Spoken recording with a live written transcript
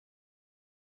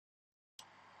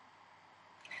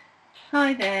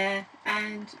Hi there,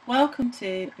 and welcome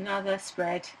to another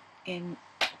spread in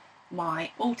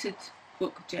my altered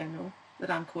book journal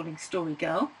that I'm calling Story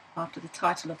Girl, after the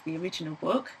title of the original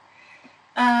book.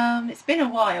 It's been a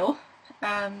while,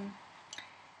 and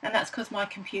that's because my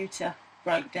computer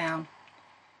broke down,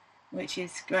 which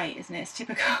is great, isn't it? It's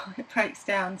typical, it breaks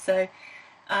down.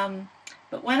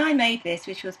 But when I made this,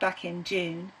 which was back in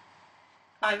June,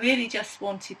 I really just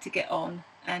wanted to get on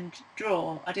and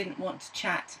draw. I didn't want to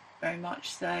chat very much,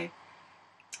 so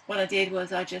what I did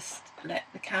was I just let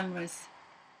the cameras,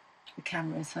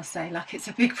 I say like it's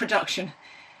a big production,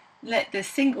 let the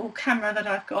single camera that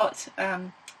I've got,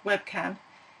 webcam,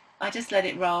 I just let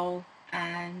it roll,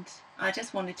 and I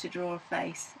just wanted to draw a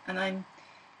face, and I'm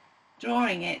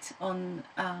drawing it on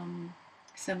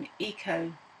some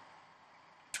eco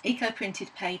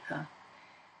printed paper,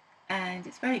 and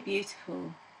it's very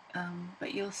beautiful,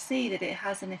 but you'll see that it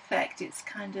has an effect.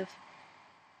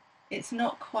 It's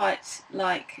not quite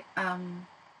like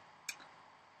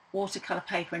watercolour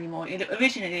paper anymore.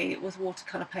 Originally it was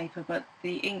watercolour paper, but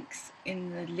the inks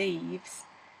in the leaves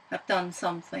have done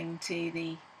something to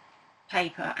the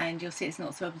paper, and you'll see it's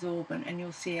not so absorbent, and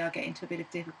you'll see I get into a bit of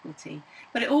difficulty.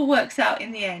 But it all works out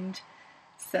in the end.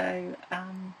 So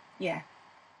yeah,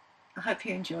 I hope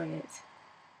you enjoy it.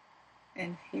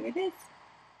 And here it is.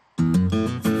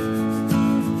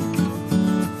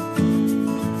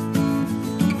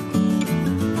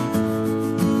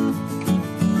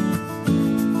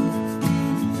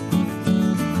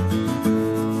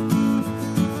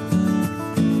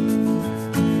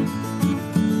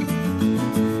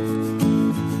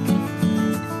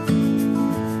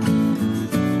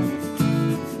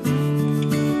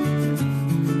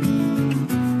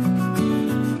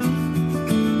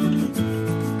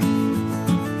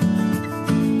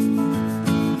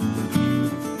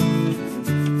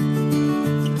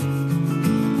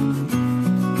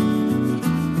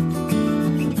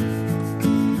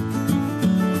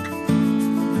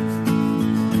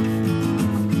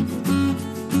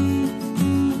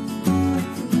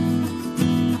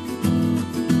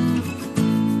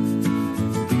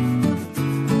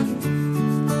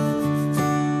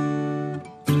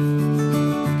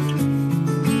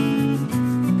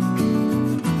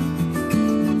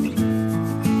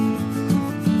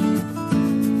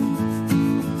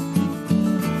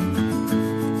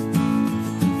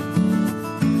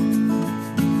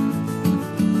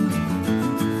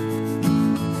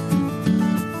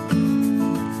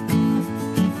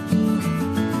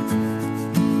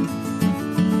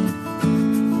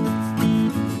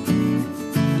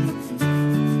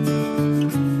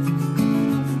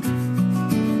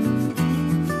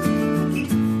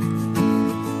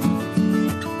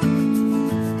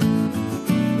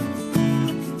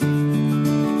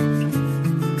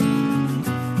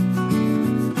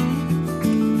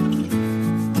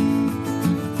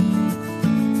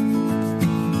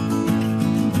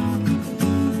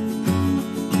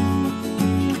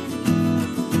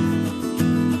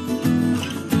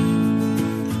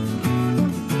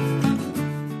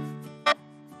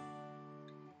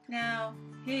 Now,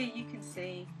 here you can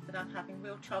see that I'm having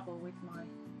real trouble with my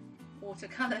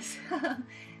watercolours.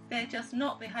 They're just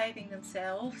not behaving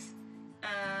themselves,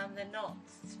 they're not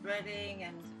spreading,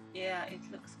 and yeah, it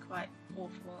looks quite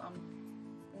awful.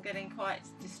 I'm getting quite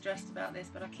distressed about this,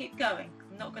 but I keep going.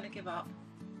 I'm not going to give up,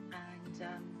 and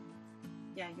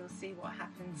yeah, you'll see what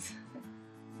happens.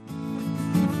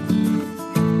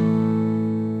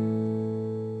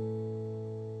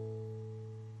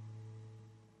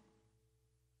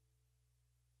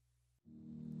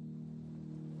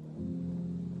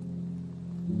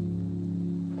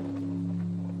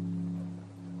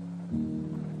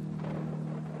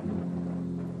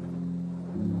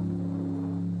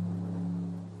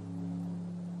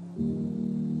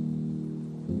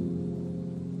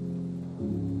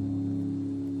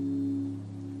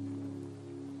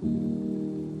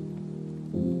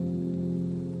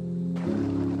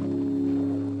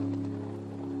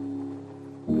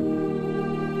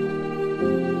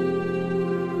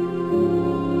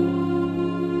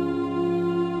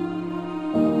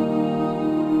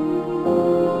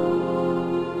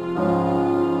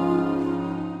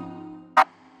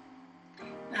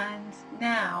 And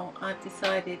now I've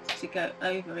decided to go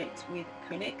over it with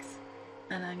acrylics,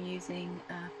 and I'm using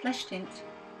flesh tint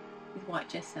with white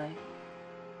gesso,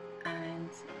 and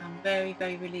I'm very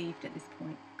relieved at this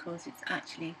point because it's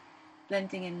actually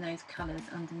blending in those colours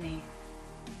underneath.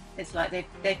 It's like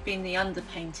they've been the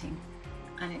underpainting,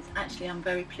 and it's actually, I'm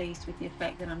very pleased with the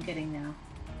effect that I'm getting now.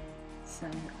 So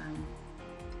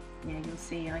yeah, you'll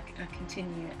see I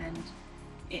continue, and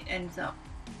it ends up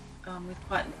with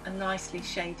quite a nicely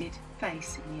shaded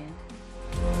face in the end.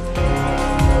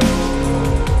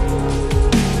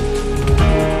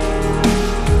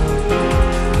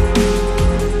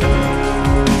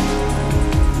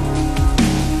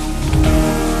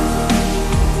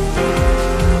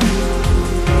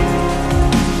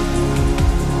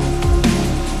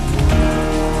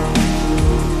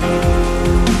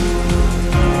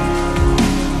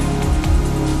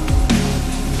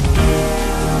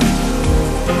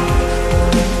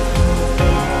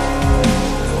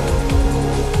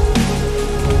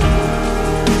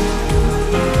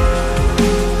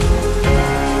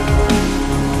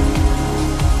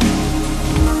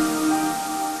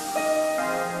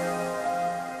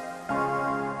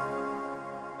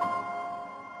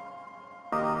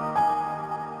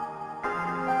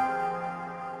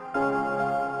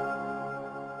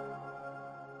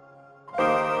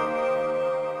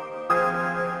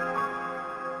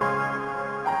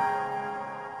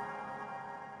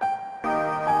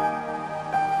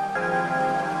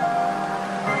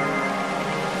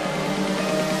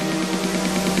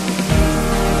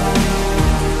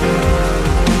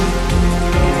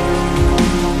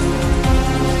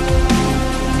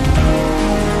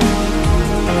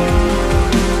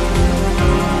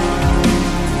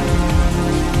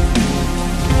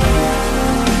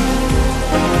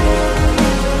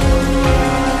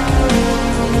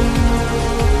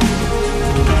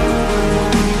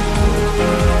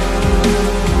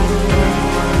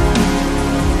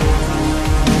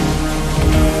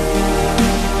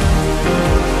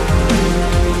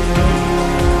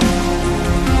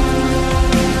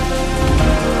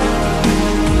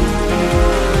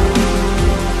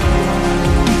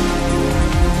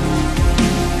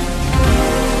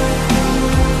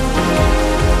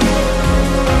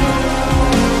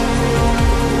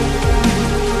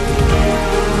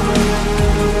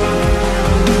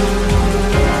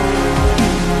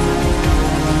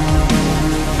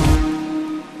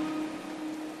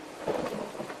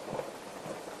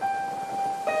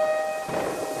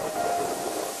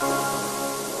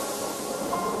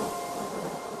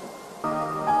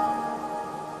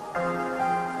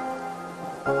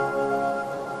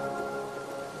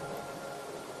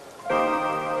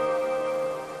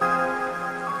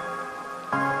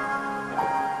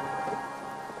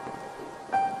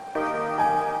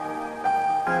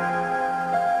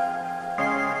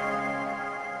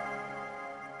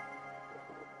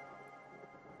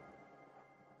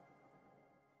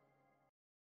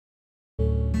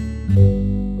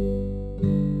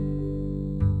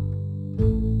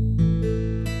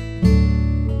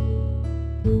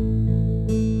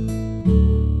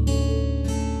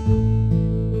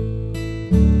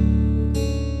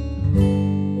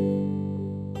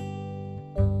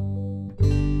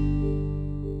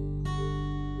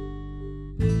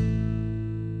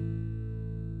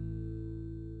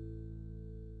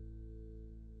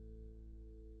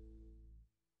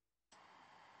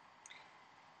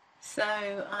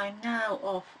 So I'm now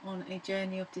off on a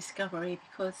journey of discovery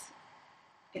because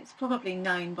it's probably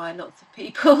known by lots of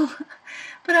people,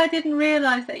 but I didn't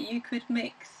realise that you could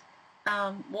mix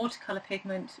watercolour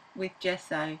pigment with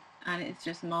gesso, and it's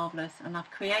just marvellous. And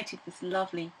I've created this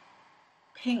lovely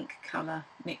pink colour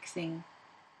mixing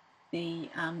the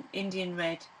Indian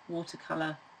red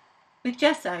watercolour with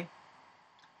gesso.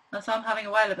 And so I'm having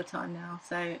a whale of a time now.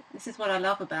 So this is what I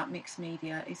love about mixed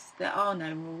media, is there are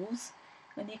no rules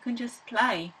and you can just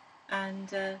play. And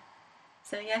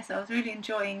so yes, I was really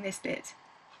enjoying this bit.